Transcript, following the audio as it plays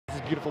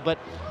beautiful. But,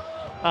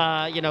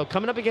 you know,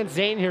 coming up against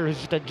Zain here,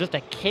 who's just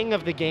a king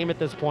of the game at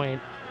this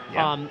point.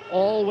 Yeah.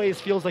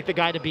 Always feels like the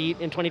guy to beat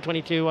in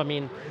 2022. I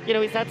mean, you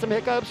know, he's had some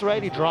hiccups,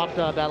 right? He dropped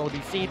Battle of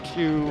BC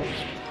to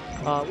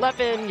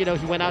Leffen. You know,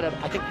 he went out of,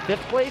 I think,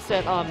 5th place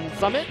at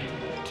Summit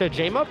to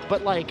JMUP,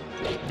 but like,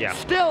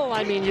 still,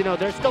 I mean, you know,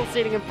 they're still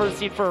sitting in first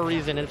seed for a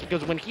reason, and it's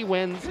because when he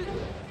wins,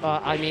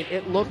 I mean,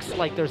 it looks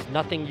like there's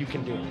nothing you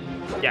can do.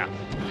 Yeah.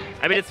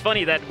 I mean, it's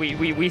funny that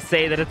we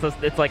say that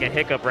it's like a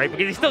hiccup, right?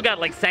 Because he still got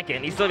like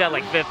 2nd, he still got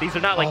like 5th. These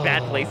are not like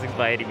bad placings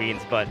by any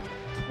means, but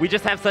we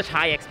just have such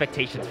high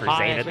expectations for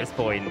Zain at this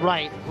point.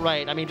 Right,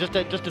 right. I mean, just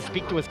to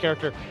speak to his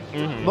character,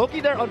 moky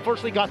there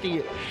unfortunately got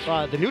the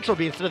neutral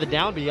B instead of the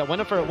down B.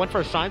 Went for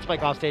a shine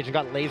spike off stage and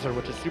got laser,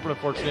 which is super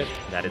unfortunate.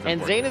 That is.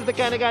 And Zain is the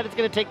kind of guy that's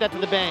going to take that to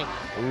the bank.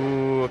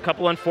 Ooh, a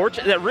couple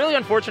really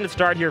unfortunate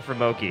start here for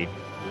moky.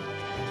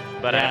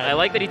 But I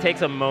like that he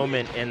takes a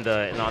moment on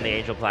the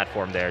Angel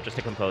platform there just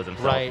to compose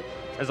himself. Right.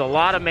 There's a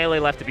lot of melee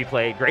left to be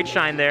played. Great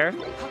shine there.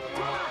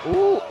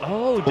 Ooh,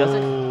 oh, does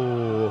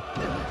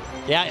it?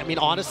 Yeah, I mean,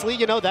 honestly,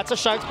 you know, that's a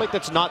shine spike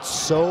that's not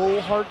so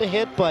hard to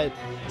hit, but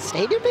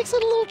Stadium makes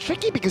it a little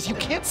tricky because you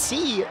can't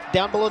see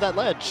down below that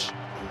ledge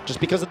just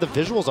because of the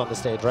visuals on the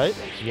stage, right?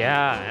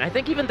 Yeah, and I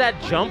think even that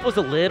jump was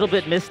a little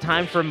bit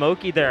mistimed for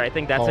moky there. I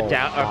think that's a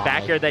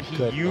back air that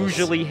he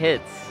usually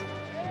hits.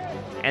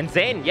 And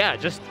Zain, yeah,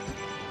 just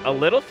a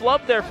little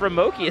flub there from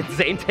moky, and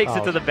Zain takes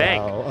it to the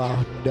bank.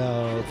 Oh,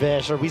 no.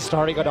 Vish, are we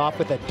starting it off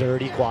with a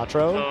dirty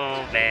Quattro?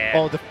 Oh, man.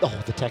 Oh,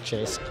 the tech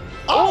chase.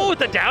 Oh,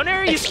 the down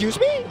air? Excuse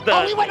me?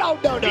 He went, no.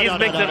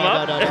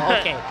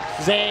 Okay,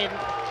 Zain,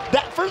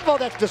 first of all,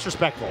 that's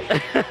disrespectful.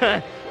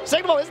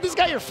 Second of all, isn't this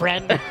guy your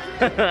friend?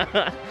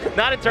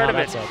 Not a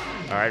tournament.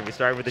 All right, we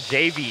start with the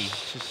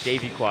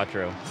JV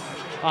Quattro.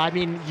 I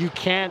mean, you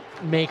can't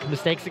make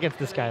mistakes against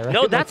this guy, right?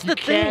 No, that's the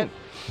thing.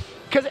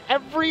 Because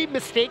every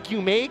mistake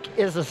you make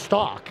is a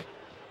stock.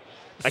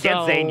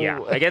 Against Zain, yeah.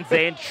 Against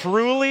Zain,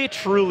 truly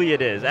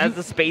it is. As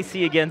the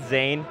spacey against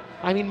Zain.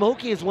 I mean,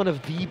 moky is one of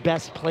the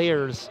best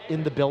players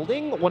in the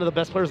building, one of the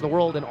best players in the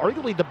world, and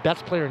arguably the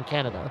best player in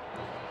Canada.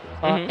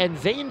 And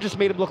Zain just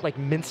made him look like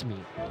mincemeat.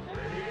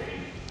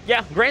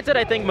 Yeah, granted,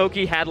 I think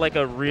moky had like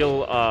a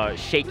real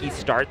shaky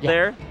start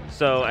there.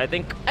 So I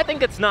think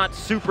it's not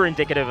super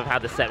indicative of how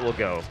the set will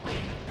go.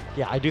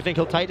 Yeah, I do think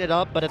he'll tighten it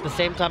up, but at the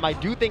same time, I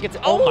do think it's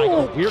my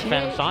God, weird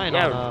fan of shine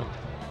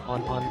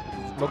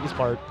on moky's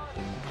part.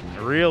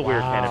 A real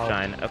weird fan of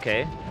shine.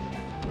 Okay.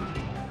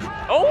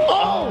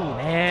 Oh,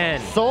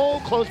 man. So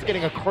close to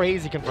getting a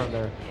crazy confirm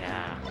there.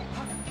 Yeah.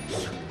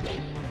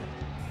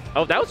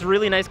 Oh, that was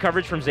really nice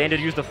coverage from Zain to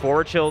use the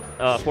forward tilt,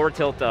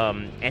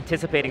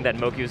 anticipating that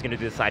moky was going to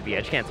do the side B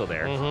edge cancel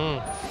there.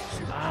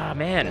 Ah,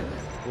 man.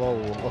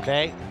 Whoa,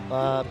 okay.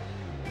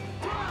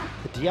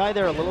 The DI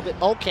there a little bit.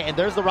 Okay, and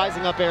there's the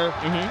rising up air.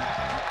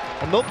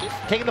 And moky's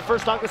taking the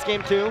first stock this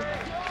game too.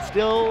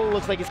 Still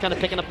looks like he's kind of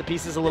picking up the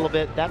pieces a little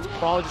bit. That's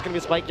probably just going to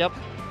be a spike, yep.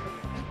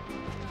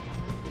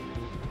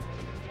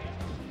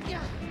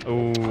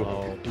 Ooh.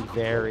 Oh, be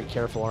very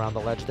careful around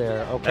the ledge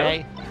there.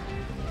 Okay.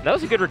 That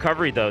was a good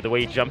recovery, though, the way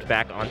he jumped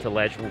back onto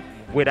ledge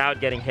without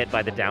getting hit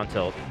by the down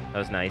tilt. That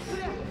was nice.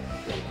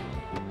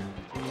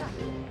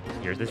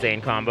 Here's the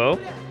Zain combo.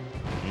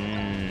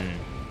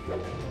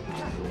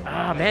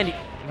 Ah, man,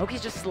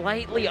 moky's just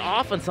slightly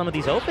off on some of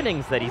these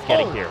openings that he's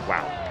getting here.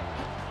 Wow.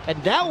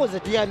 And that was a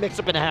DI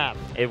mix-up and a half.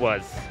 It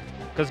was.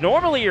 Because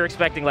normally you're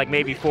expecting like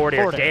maybe forward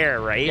air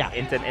dare, right? Yeah.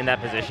 In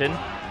that position.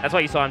 That's why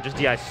you saw him just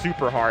DI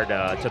super hard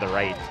to the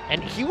right.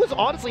 And he was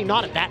honestly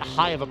not at that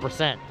high of a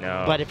percent.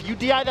 No. But if you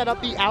DI that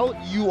up B out,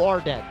 you are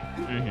dead.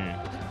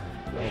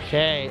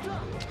 Okay.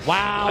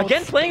 Wow.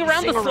 Again, playing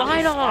around the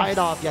slide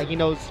off. Yeah, he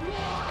knows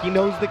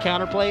the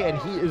counterplay, and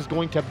he is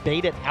going to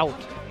bait it out.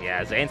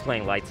 Yeah, Zain's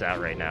playing lights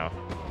out right now.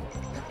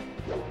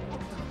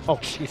 Oh,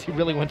 jeez, he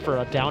really went for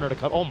a downer to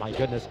cut. Oh, my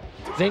goodness.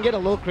 Zain get a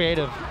little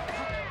creative.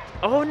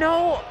 Oh,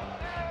 no.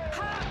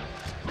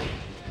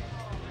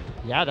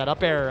 Yeah, that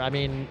up air, I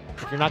mean,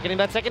 if you're not getting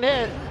that second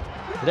hit,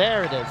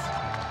 there it is.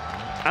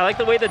 I like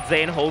the way that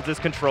Zain holds his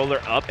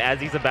controller up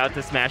as he's about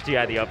to smash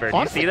DI the up air. Do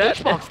you see that?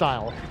 HBox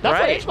style. That's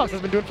what HBox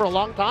has been doing for a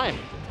long time.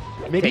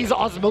 Maybe he's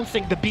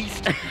osmosing the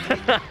beast.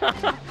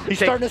 He's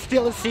starting to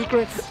steal his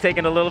secrets.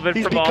 Taking a little bit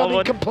from all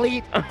of He's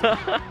becoming complete.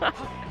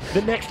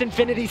 The next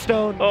Infinity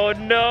Stone. Oh,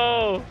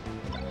 no.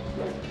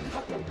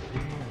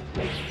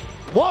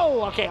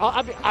 Whoa, okay.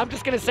 I'm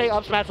just going to say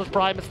up smash was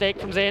probably a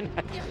mistake from Zain.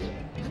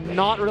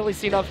 Not really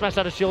seen up smash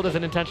out of shield as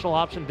an intentional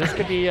option. This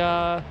could be,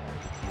 yeah,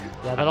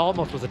 that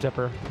almost was a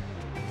tipper.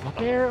 Up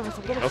air was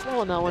a little slow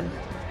on that one.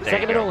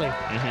 Second and only.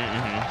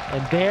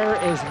 And there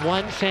is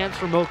one chance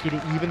for moky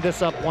to even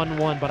this up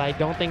 1-1, but I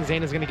don't think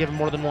Zain is going to give him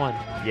more than one.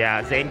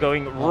 Yeah, Zain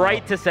going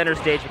right to center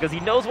stage because he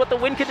knows what the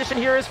win condition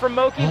here is for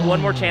moky.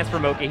 One more chance for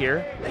moky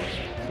here.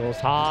 Goes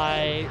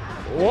high.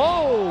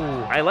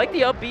 Whoa! I like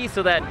the up B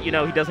so that, you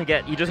know, he doesn't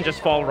just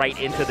fall right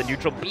into the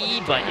neutral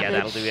B, but yeah,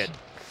 that'll do it.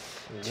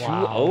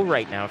 2-0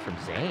 right now from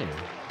Zain.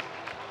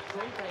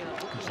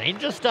 Zain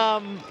just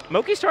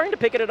Moky's starting to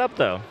pick it up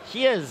though.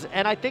 He is,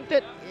 and I think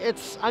that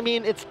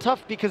it's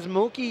tough because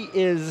moky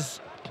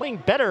is playing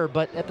better,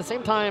 but at the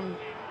same time,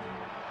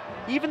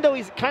 even though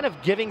he's kind of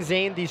giving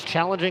Zain these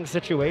challenging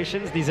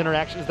situations, these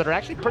interactions that are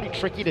actually pretty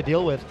tricky to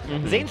deal with,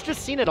 Zain's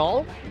just seen it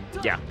all.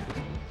 Yeah.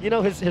 You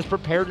know, his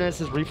preparedness,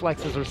 his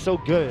reflexes are so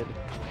good.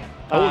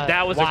 Oh,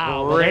 that was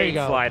wow, a great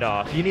slide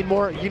off. You need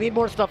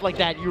more stuff like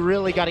that. You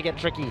really got to get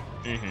tricky.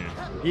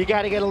 You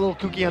got to get a little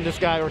kooky on this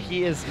guy, or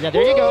he is. Yeah,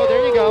 there you go.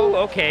 There you go.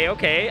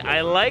 Okay.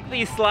 I like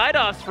these slide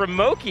offs from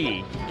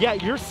moky. Yeah,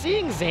 you're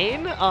seeing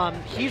Zain.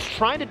 He's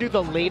trying to do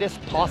the latest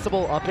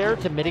possible up air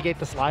to mitigate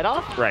the slide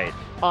off. Right.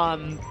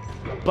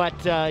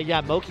 But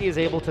yeah, moky is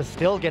able to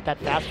still get that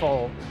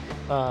fastball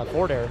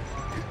forward air.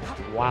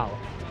 Wow.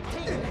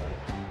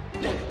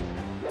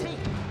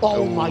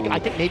 Oh my God! I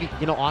think maybe,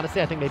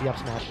 honestly, I think maybe up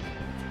smash.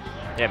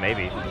 Yeah,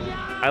 maybe.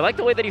 I like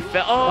the way that he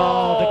fell.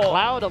 Oh, the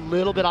cloud a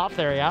little bit off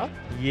there, yeah?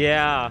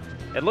 Yeah.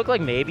 It looked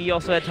like maybe he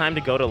also had time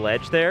to go to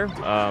ledge there,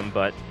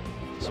 but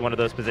it's one of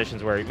those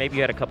positions where maybe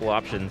you had a couple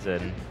options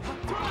and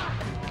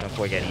don't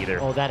quite get either.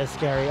 Oh, that is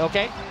scary.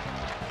 Okay.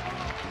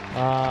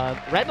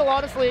 Rendell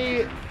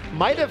honestly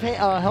might have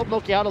helped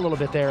moky out a little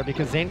bit there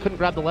because Zain couldn't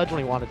grab the ledge when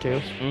he wanted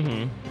to.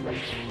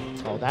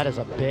 Oh, that is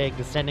a big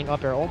descending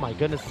up air. Oh my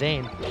goodness,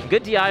 Zain.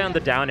 Good DI on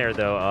the down air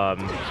though.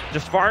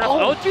 Just far enough.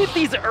 Oh, dude,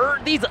 these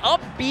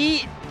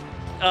upbeat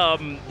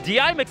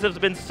DI mix-ups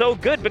have been so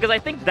good because I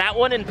think that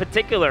one in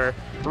particular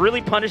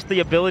really punished the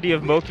ability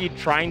of moky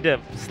trying to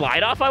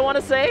slide off, I want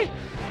to say,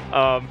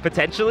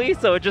 potentially.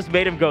 So it just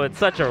made him go in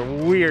such a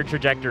weird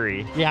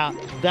trajectory. Yeah,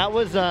 that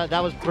was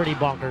pretty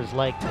bonkers.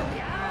 Like,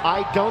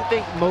 I don't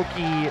think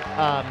moky.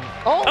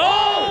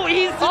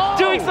 He's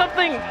doing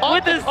something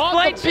with his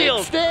flight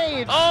shield.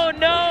 Stage. Oh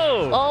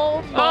no!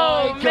 Oh my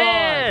God!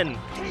 Man!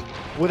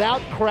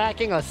 Without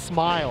cracking a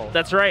smile.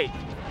 That's right.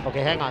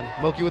 Okay, hang on.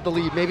 moky with the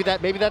lead. Maybe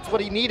that's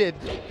what he needed.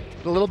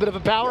 A little bit of a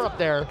power up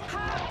there.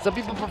 Some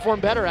people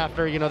perform better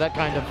after that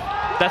kind of.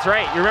 That's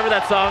right. You remember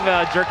that song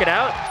 "Jerk It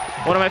Out"?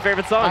 One of my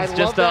favorite songs. I just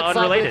love that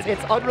unrelated. Song.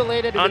 It's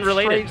unrelated. And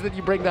unrelated. It's strange that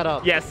you bring that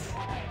up. Yes.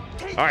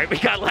 All right, we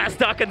got last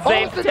stock on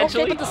Zain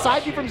potentially. Okay, but the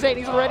side view from Zain,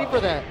 he's ready for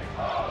that.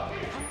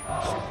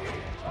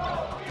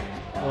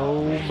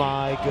 Oh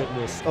my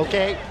goodness.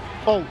 Okay.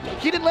 Oh,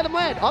 he didn't let him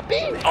land. Up B.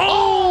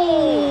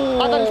 Oh!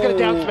 I thought he was going to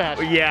down smash.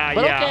 Yeah,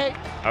 but yeah. Okay.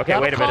 Okay,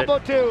 wait a minute. Combo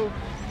too.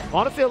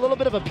 Honestly, a little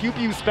bit of a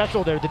pew-pew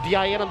special there. The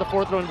DI in on the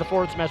fourth throw into the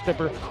forward smash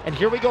tipper. And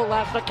here we go,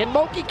 last stock. Can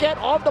moky get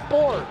on the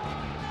board?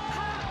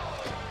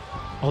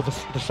 Oh,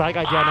 the Shy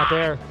Guy down out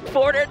there.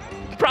 Forward,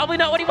 probably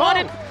not what he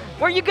wanted.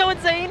 Where are you going,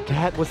 Zain?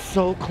 That was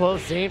so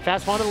close, Zain.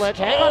 Fast on the ledge.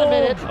 Hang on a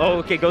minute. Oh,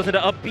 okay, goes into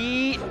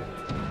upbeat.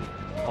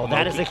 Oh,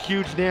 that is a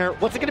huge nair.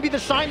 What's it going to be? The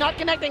Shine not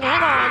connecting.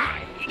 Hang on.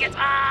 He gets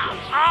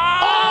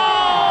Oh,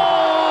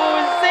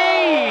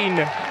 Zain!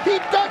 He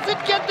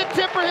doesn't get the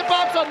tipper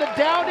hitbox on the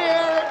down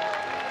air.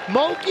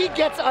 moky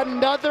gets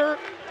another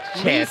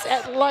chance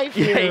at life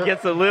here. Yeah, he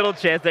gets a little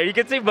chance there. You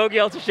can see moky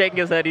also shaking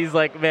his head. He's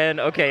like, man,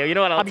 okay, you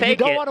know what? I'll take it.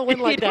 You don't want to win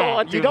like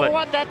that. You don't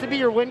want that to be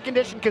your win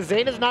condition because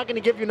Zain is not going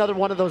to give you another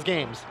one of those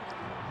games.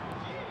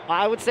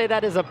 I would say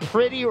that is a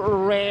pretty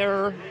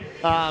rare,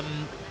 a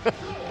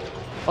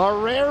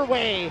rare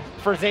way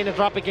for Zain to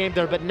drop a game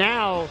there. But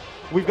now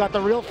we've got the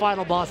real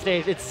final boss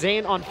stage. It's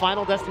Zain on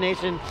Final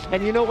Destination,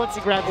 and once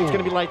he grabs, it's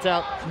going to be lights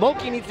out.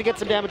 moky needs to get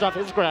some damage off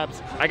his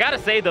grabs. I gotta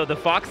say though, the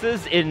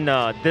Foxes in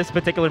this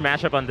particular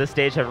matchup on this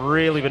stage have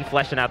really been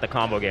fleshing out the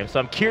combo game. So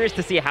I'm curious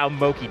to see how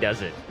moky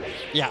does it.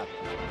 Yeah,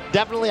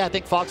 definitely. I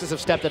think Foxes have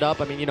stepped it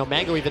up. I mean,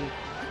 Mango even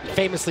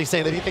famously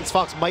saying that he thinks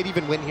Fox might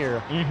even win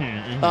here.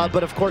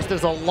 But of course,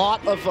 there's a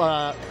lot of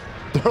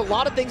there are a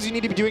lot of things you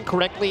need to be doing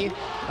correctly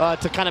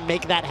to kind of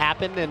make that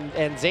happen.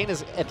 And Zain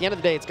is, at the end of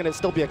the day, it's going to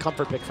still be a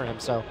comfort pick for him.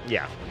 So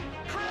yeah.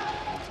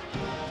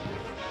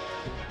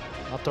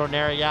 Up throw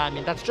nair, yeah. I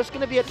mean, that's just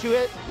going to be a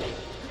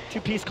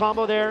two-piece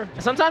combo there.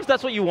 Sometimes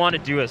that's what you want to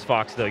do as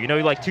Fox, though.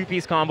 Like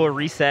two-piece combo,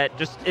 reset,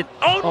 just it.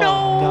 Oh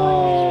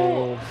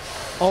no!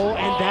 Oh,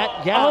 and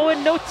that, yeah. Oh,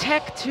 and no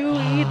tech too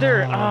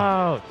either.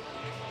 Oh.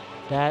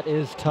 That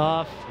is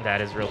tough.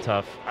 That is real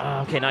tough.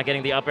 Okay, not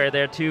getting the up air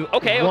there too.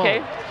 Okay,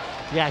 okay.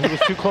 Yeah, he was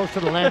too close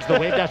to the ledge. The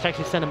wave dash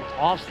actually sent him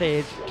off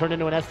stage, turned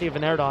into an SD of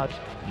an air dodge.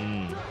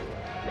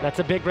 That's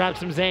a big grab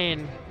from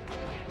Zain.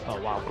 Oh,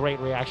 wow, great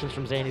reactions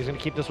from Zain. He's going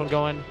to keep this one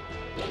going.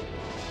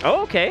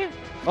 Oh, okay.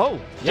 Oh,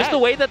 just the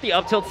way that the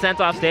up tilt sent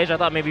off stage, I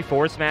thought maybe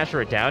forward smash or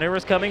a down air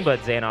was coming,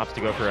 but Zain opts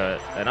to go for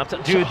an up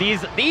tilt. Dude,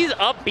 these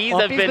up Bs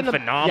have been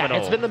phenomenal.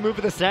 Yeah, it's been the move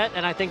of the set,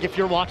 and I think if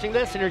you're watching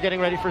this and you're getting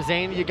ready for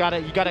Zain, you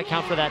gotta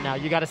account for that now.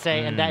 You gotta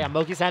say, and that,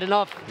 moky's had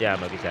enough. Yeah,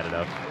 moky's had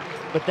enough.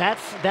 But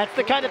that's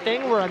the kind of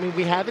thing where, I mean,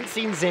 we haven't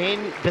seen Zain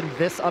been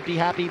this uppy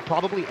happy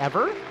probably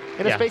ever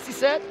in a spacey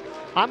set.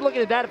 I'm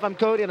looking at that if I'm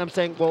Cody, and I'm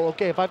saying, well,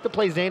 okay, if I have to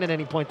play Zain at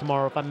any point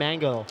tomorrow, if I'm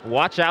Mango.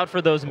 Watch out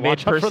for those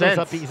mid-percents. Watch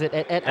out for those uppies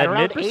at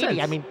around 80.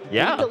 I mean,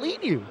 they need to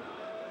lead you.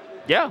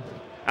 Yeah.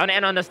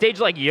 And on a stage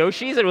like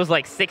Yoshi's, it was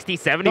like 60,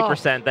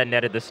 70% that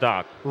netted the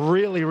stock.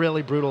 Really,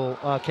 really brutal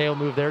KO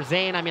move there.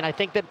 Zain, I mean, I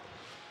think that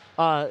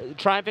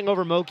triumphing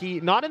over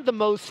moky. Not in the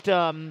most, you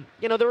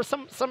know, there were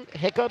some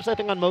hiccups, I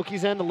think, on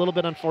moky's end, a little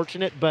bit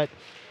unfortunate, but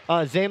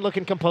Zain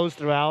looking composed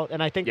throughout.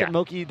 And I think that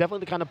moky,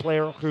 definitely the kind of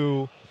player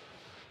who,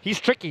 he's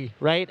tricky,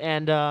 right?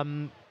 And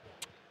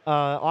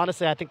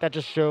honestly, I think that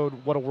just showed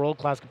what a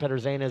world-class competitor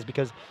Zain is,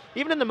 because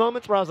even in the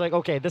moments where I was like,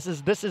 okay, this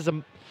is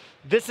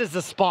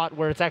a spot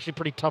where it's actually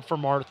pretty tough for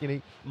Marth. You know,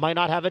 he might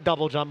not have a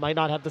double jump, might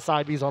not have the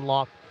side Bs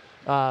unlocked,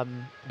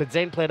 but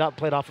Zain played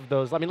off of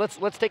those. I mean,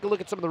 let's take a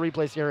look at some of the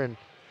replays here and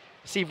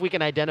see if we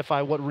can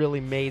identify what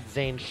really made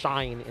Zain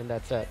shine in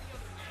that set.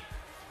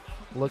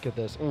 Look at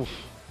this. Oof.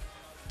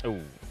 Ooh.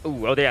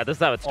 Ooh. Oh, yeah, this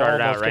is how it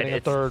started out, right? Getting a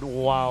third.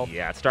 Wow.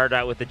 Yeah, it started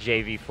out with the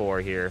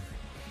JV4 here.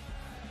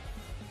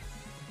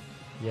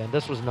 Yeah, and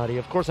this was nutty.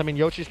 Of course, I mean,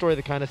 Yoshi's Story,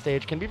 the kind of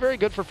stage, can be very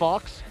good for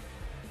Fox,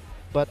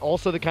 but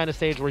also the kind of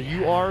stage where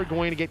you are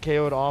going to get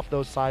KO'd off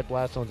those side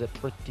blast zones at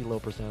pretty low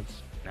 %.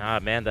 Ah,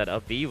 man, that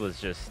up B was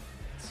just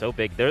so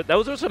big.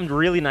 Those were some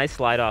really nice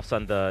slide-offs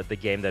on the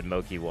game that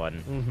moky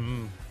won.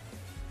 Mm-hmm.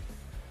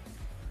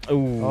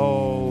 Ooh.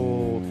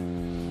 Oh.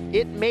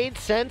 It made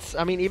sense.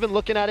 I mean, even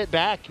looking at it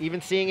back,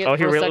 even seeing it for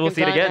a second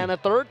time and a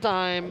third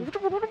time.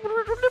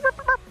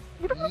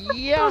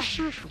 Yeah,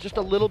 just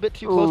a little bit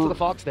too close to the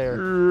Fox there.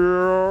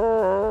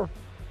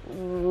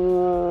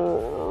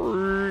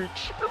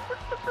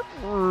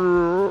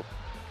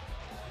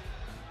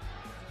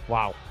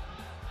 Wow.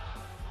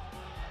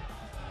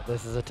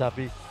 This is a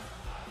toughie.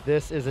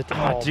 This is a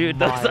toughie. Oh, dude,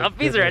 those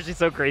upbeats are actually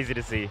so crazy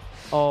to see.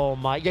 Oh,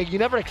 my. Yeah, you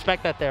never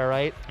expect that there,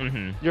 right?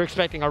 Mm-hmm. You're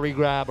expecting a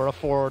regrab or a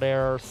forward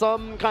air or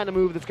some kind of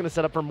move that's going to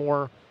set up for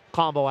more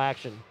combo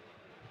action.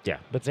 Yeah.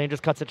 But Zain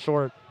just cuts it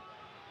short.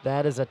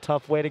 That is a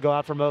tough way to go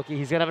out for moky.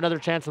 He's going to have another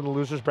chance in the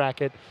loser's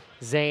bracket.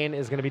 Zain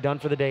is going to be done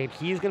for the day.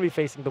 He's going to be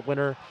facing the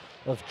winner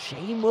of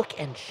J-Mook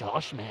and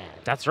Joshman.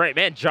 That's right,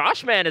 man.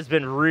 Joshman has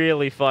been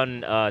really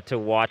fun to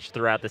watch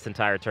throughout this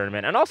entire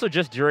tournament, and also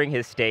just during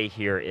his stay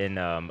here in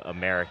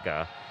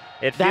America.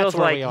 It feels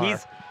like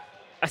he's...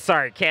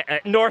 sorry,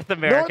 North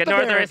America.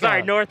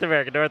 North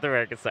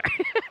America, sorry.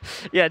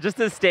 Yeah, just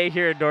to stay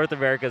here in North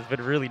America has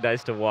been really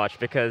nice to watch,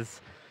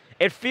 because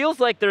it feels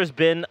like there's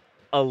been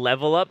a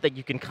level up that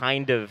you can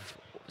kind of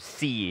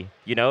see,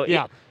 you know?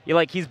 Yeah.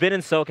 Like, he's been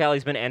in SoCal,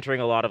 he's been entering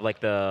a lot of,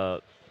 like,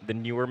 the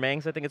newer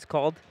Mangs, I think it's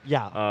called.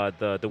 Yeah.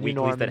 The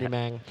weeklies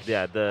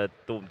the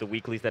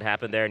weeklies that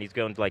happen there, and he's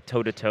going, like,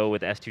 toe-to-toe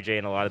with S2J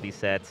in a lot of these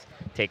sets,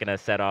 taking a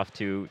set off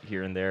to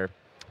here and there.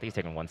 I think he's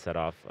taking one set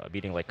off,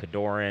 beating, like,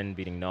 Kadoran,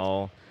 beating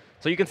Null.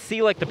 So you can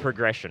see, like, the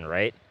progression,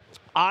 right?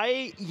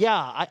 I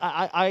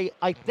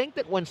think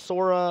that when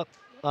Sora...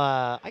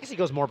 I guess he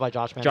goes more by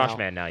Joshman now.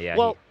 Joshman now, yeah.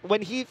 Well,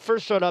 when he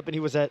first showed up and he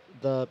was at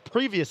the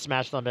previous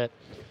Smash Summit,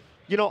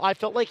 you know, I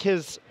felt like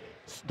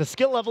the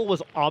skill level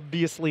was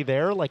obviously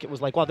there. Like, it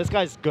was like, wow, this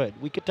guy's good.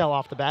 We could tell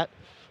off the bat.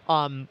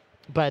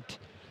 But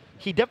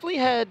he definitely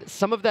had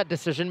some of that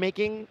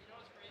decision-making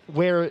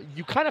where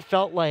you kind of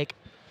felt like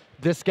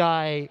this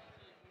guy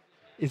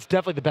is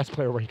definitely the best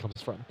player where he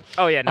comes from.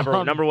 Oh, yeah,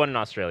 number one in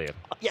Australia.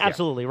 Yeah,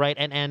 absolutely, right.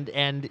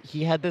 And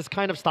he had this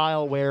kind of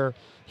style where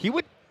he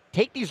would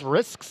take these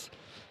risks,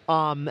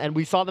 and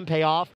we saw them pay off.